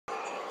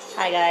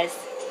Hi guys.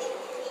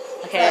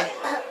 Okay.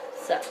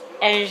 So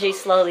energy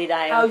slowly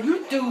dying. How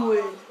you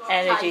doing?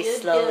 Energy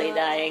slowly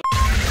dying.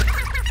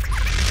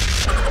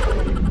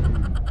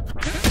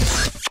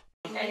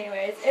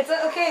 Anyways, it's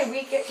okay.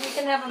 We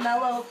can have a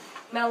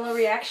mellow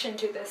reaction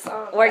to this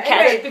song. We're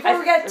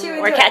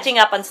catching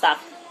up on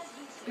stuff.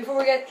 Before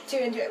we get too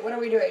into it, what are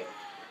we doing?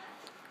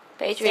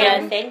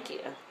 Patreon. Thank you.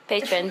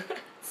 Patron.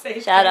 Say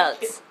Shout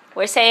outs. you.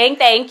 We're saying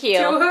thank you.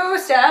 To who,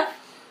 Steph?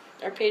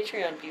 Our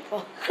Patreon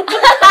people.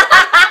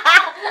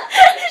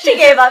 She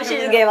gave up. She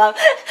just gave up.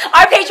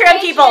 Our Patreon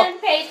people.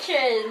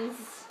 Patrons.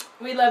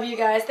 We love you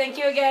guys. Thank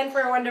you again for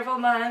a wonderful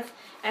month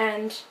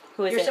and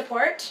Who is your it?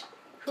 support.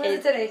 Who is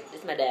it today?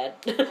 It's my dad.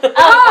 It's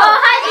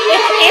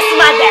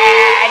my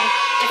dad.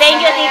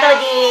 Thank you, Tito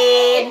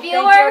Dean. If you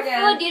were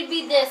food, you'd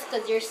be this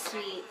because you're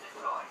sweet.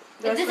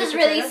 This is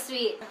really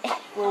sweet.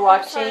 We're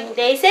watching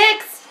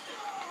Day6.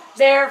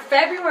 Their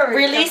February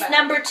Release comeback.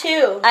 number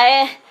 2.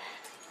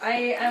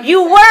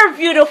 You were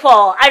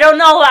beautiful. I don't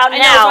know about I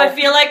now. know, so I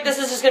feel like this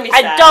is just gonna be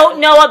sad. I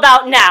don't know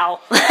about now.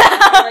 I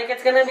feel like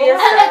it's gonna be a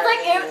sad. It's like,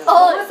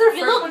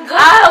 you look good.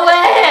 Ah,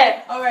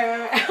 wait. Oh,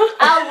 wait.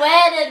 I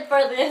waited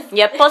for this.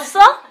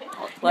 예뻤어?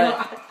 What?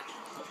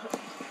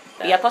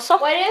 예뻤어?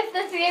 What if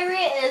the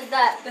theory is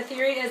that The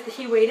theory is that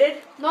he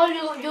waited. no,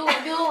 you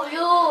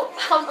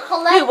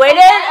collect. He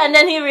waited and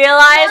then he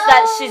realized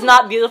that she's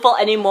not beautiful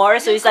anymore,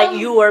 so he's like,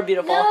 you were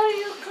beautiful. No,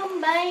 you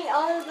combine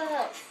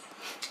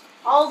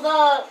all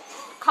the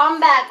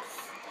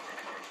comebacks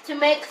to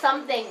make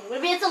something.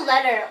 Maybe it's a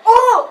letter.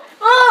 Oh!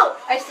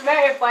 I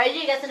swear, if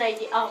YG gets an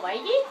idea. Oh,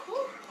 YG?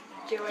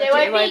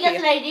 JYP gets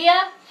an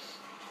idea.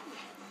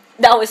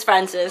 That was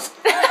Francis.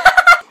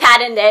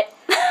 Patent it.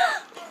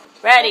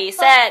 Ready,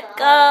 set,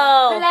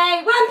 go.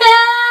 Play one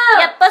pill.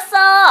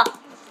 예뻤어.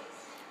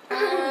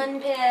 One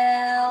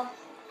pill.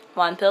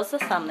 One pill's the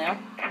thumbnail.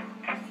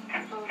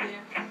 Oh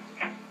dear.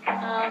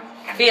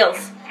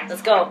 Feels.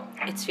 Let's go.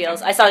 It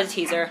feels. I saw the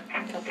teaser.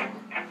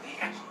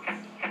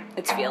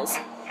 It feels.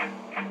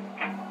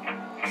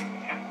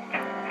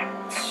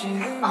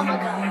 Oh my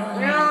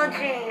god.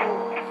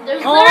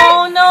 There's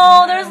Oh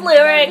no, there's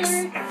lyrics.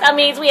 That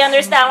means we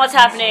understand what's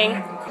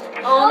happening.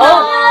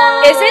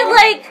 Oh, is it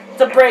like?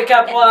 The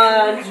breakup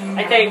one,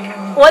 I think.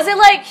 Was it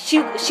like she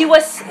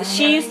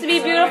used to be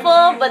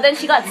beautiful, but then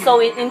she got so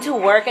into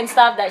work and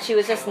stuff that she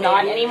was just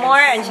not anymore,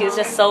 and she was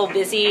just so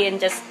busy and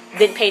just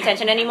didn't pay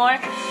attention anymore?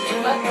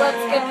 Let's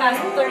get past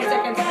 30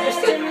 seconds first.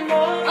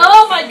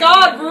 Oh my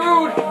god,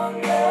 rude!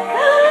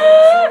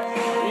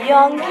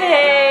 Young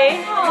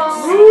K.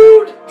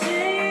 Rude!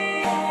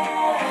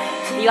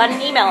 You got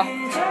an email.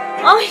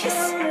 Oh,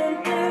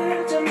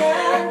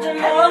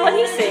 I love when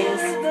he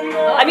sings.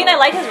 I mean, I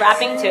like his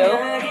rapping too,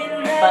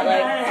 but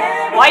like,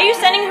 why are you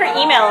sending her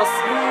emails?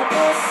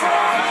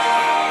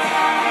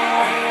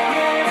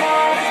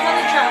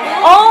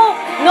 Oh,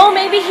 no,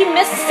 maybe he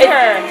misses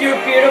her. You're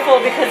beautiful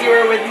because you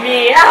were with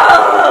me.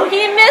 Oh,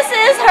 he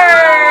misses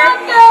her.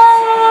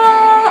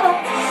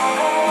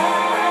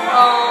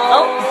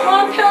 Oh,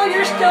 One pill,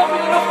 you're still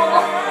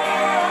beautiful.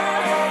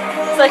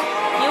 it's like,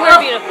 you were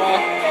beautiful.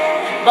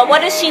 But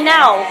what is she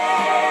now?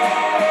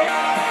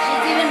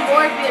 She's even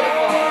more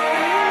beautiful.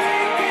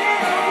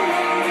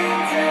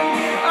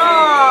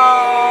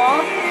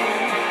 Aww.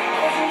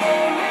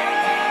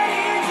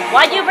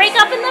 Why'd you break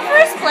up in the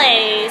first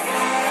place?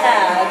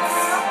 Sads.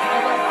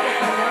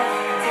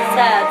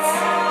 Sads.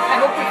 I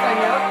hope we find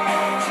out.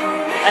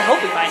 I hope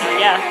we find out,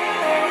 yeah.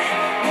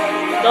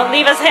 Don't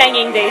leave us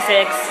hanging,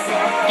 Day6.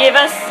 Give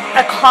us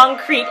a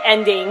concrete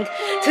ending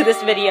to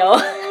this video.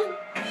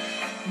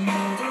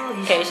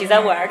 Okay, she's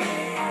at work.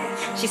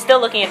 She's still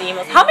looking at the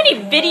emails. How many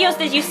videos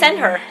did you send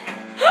her?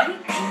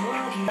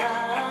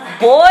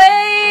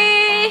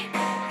 Boy!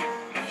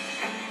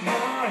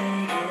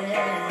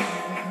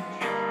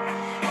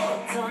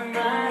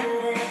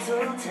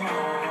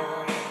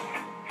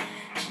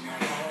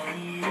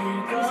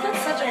 He's got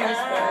such a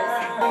nice voice.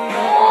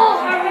 Oh,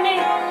 harmony!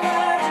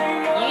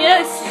 You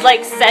just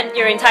like sent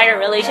your entire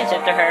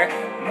relationship to her.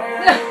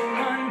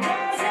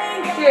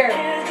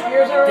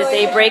 Here's our Did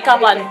they break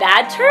up on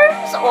bad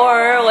terms,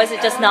 or was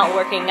it just not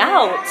working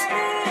out?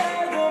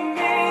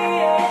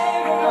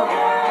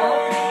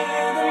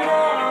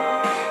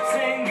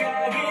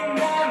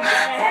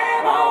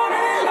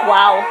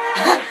 Wow.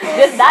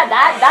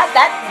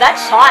 that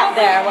shot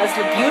there was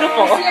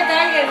beautiful. See a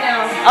guy again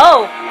now.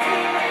 Oh.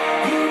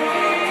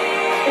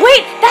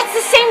 Wait, that's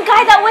the same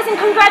guy that was in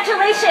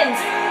Congratulations.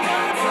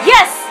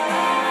 Yes.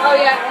 Oh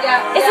yeah.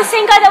 It's the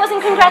same guy that was in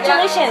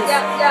Congratulations.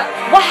 Yeah.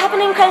 What happened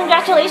in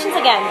Congratulations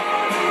again?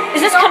 Is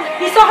this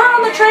He saw her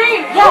on the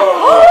train. Yeah.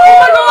 Oh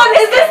my god,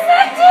 is this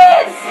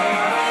connected?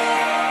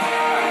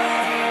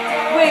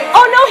 Wait.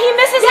 Oh no, he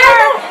misses her.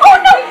 Oh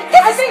no.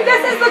 I think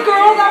this is the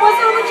girl that was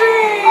on the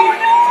train. Oh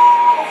no.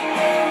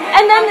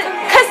 And then,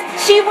 cause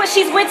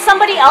she's with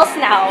somebody else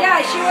now. Yeah,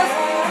 she was.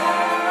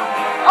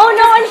 Oh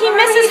no, and he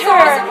misses He saw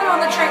her. someone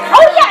on the train.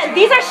 Oh yeah,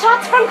 these are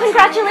shots from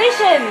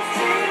Congratulations.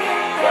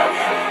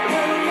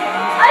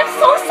 I'm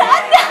so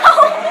sad now.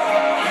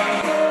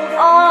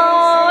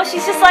 Oh,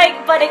 she's just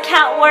like, but it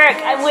can't work.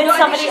 I'm with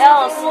somebody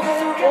else.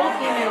 Through old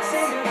emails.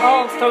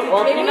 Oh, through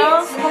old Maybe,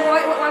 emails?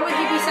 why would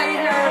you be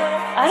sending her?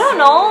 I don't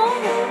know.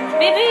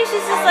 Maybe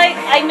she's just like,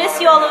 I miss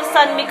you all of a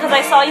sudden because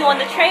I saw you on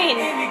the train.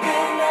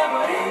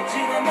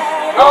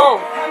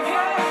 Oh.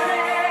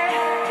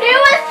 He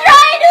was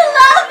trying to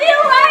love you,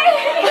 right?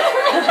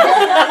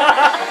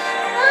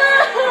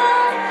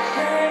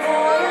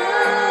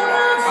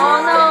 Oh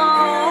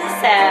no.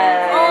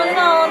 Sad. Oh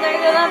no,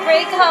 they're gonna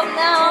break up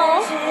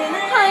now.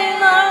 I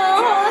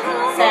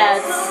know.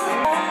 Sad.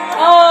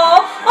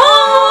 Oh.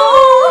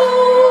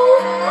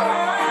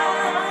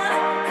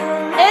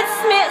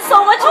 It's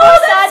so much more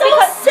sad so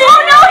because. sad. Oh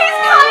no, he's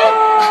coming.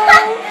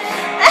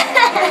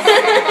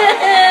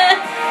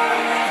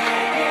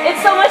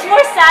 It's so much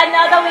more sad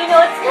now that we know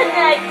it's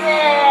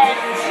connected.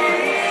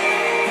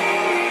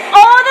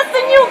 Oh, that's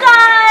the new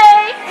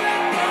guy.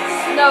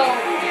 No,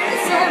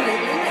 it's him,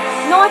 isn't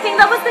it? No, I think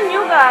that was the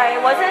new guy,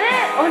 wasn't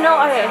it? Oh no,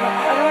 I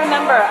don't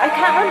remember. I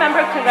can't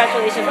remember.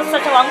 Congratulations, it was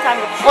such a long time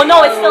ago. Oh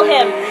no, it's still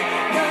him.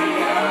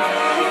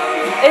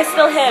 It's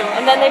still him.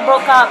 And then they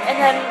broke up, and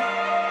then.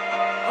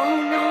 Oh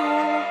no.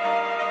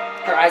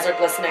 Her eyes are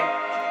glistening.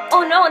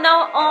 Oh no,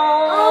 no.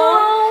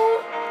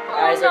 Oh. Her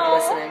eyes are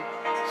glistening.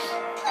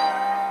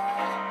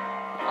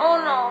 Oh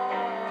no.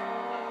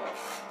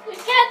 You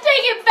can't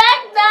take it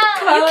back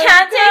now. You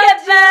can't take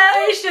it back.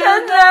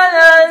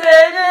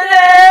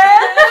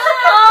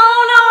 Oh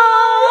no.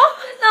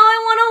 Now I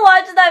want to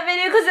watch that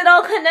video because it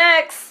all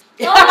connects.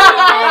 All he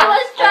did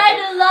was try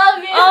to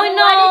love you. Oh,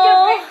 no. Why did you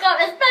break up?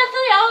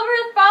 Especially over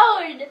the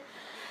phone.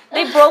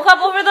 They broke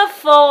up over the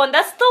phone.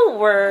 That's the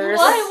worst.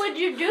 Why would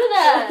you do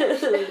that?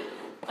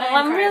 Oh,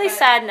 I'm really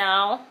sad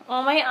now.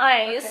 Oh, my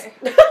eyes.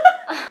 Okay.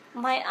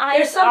 My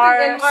There's eyes something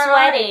are in our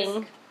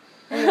sweating.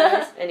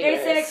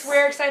 Day6,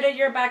 we're excited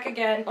you're back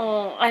again.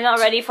 Oh, I'm not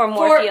ready for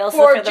more feels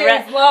for for the Jay's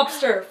rest.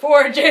 lobster.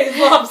 For Jay's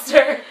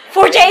lobster.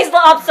 For Jay's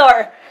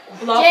lobster.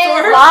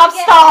 Lobster.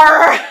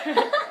 Lobster.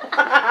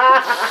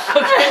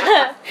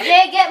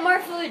 Jay, get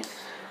more food.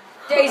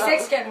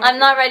 Day6, get more. I'm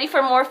not ready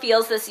for more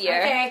feels this year.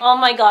 Okay. Oh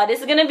my god,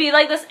 it's gonna be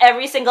like this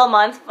every single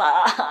month.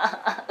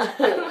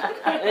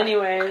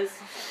 Anyways.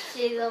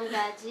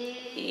 지금까지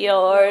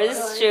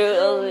Yours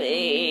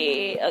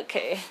truly.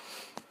 Okay.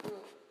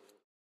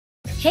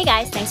 Hey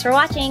guys, thanks for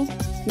watching!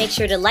 Make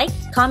sure to like,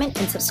 comment,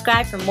 and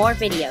subscribe for more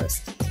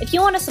videos. If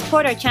you want to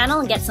support our channel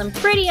and get some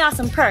pretty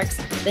awesome perks,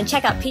 then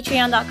check out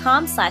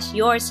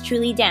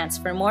patreon.com/yourstrulydance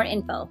for more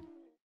info.